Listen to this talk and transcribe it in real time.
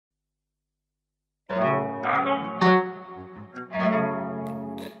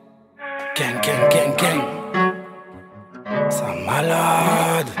Gang, gang, gang, gang. Ça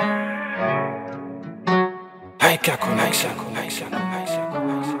malade.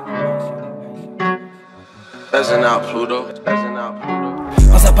 Peasant out, Pluto. Peasant out, Pluto.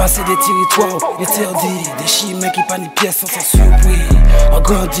 On a passé des territoires interdits, des chimins qui pas ni pièces sans surpris. On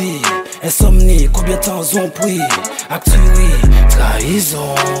grandit, insomnie, combien de temps ont pris? Actué,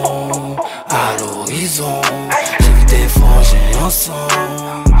 trahison, à l'horizon. J'ai vu des frangins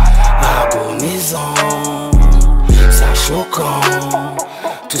ensemble, agonisant. Ça choquant,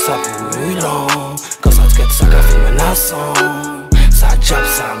 tout ça brûlant. Quand ça traite, ça café menaçant. Ça job,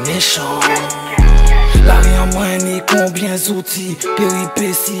 ça méchant. La rien moins ni combien d'outils,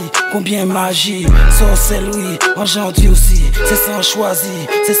 péripéties, combien magie, sorcellerie, engendré aussi, c'est sans choisir,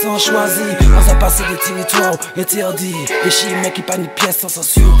 c'est sans choisir. On a passé des territoires interdits, des chimères qui pas ni pièces sans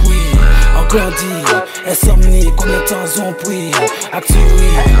surpris. On grandit, insomnie, combien de temps ont pris? Actué,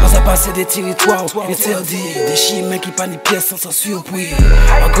 on a passé des territoires interdits, des chimères qui pas ni pièces sans surpris.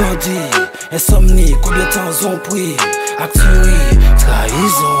 On grandit, insomnie, combien de temps ont pris? Actué,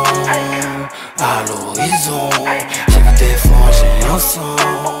 trahison, à l'horizon. J'ai vu des frangins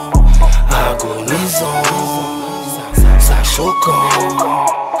ensemble, agonisant. Ça choquant,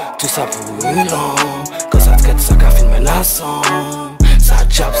 tout ça brûlant. Quand ça traite, ça café menaçant. Ça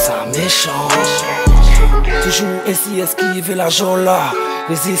job, ça méchant. Toujours essayer esquiver la là,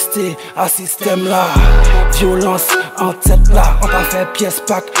 résister à système là. Violence en tête là, on pas fait pièce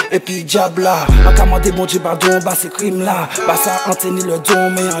pack et puis diable là. Ma commandé bon Dieu pardon, bah c'est crime là. Bah ça antenne le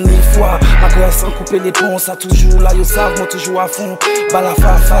don mais en une fois. Ma grâce sans couper les ponts, ça toujours là, yo savent moi toujours à fond. Bah la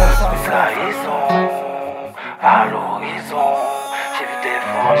fafa. Trahison, à l'horizon. J'ai vu des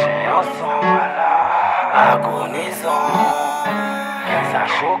frangins ensemble là, agonisant. Ça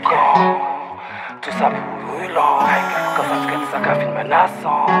choquant, tout ça brûlant. Quand ça traite, ça café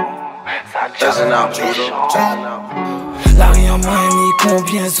menaçant. Peasant out, Pluto. La rien moins ni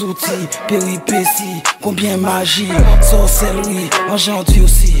combien d'outils, péripéties, combien magie, sorcellerie, engendré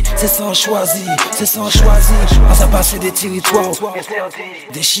aussi, c'est sans choisir, c'est sans choisir. On a passé des territoires interdits,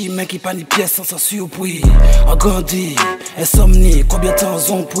 des chimères qui pas ni pièces sans surpris. On grandit, insomnie, combien de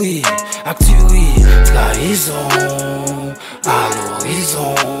temps ont pris? Actué, trahison, à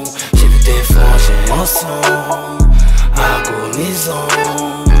l'horizon. J'ai vu des frangins ensemble, agonisant.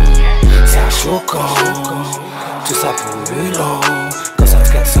 Ça choquant, tout ça brûlant. Quand ça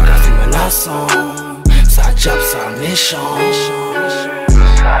traite, ça café menaçant. Ça job, ça méchant.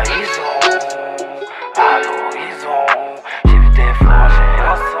 Trahison, à l'horizon. J'ai vu des frangins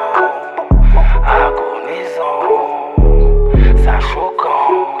ensemble, agonisant. Ça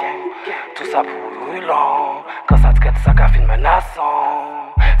choquant, tout ça brûlant. Quand ça traite, ça café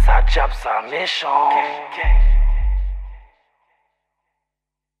menaçant. Ça job, ça méchant.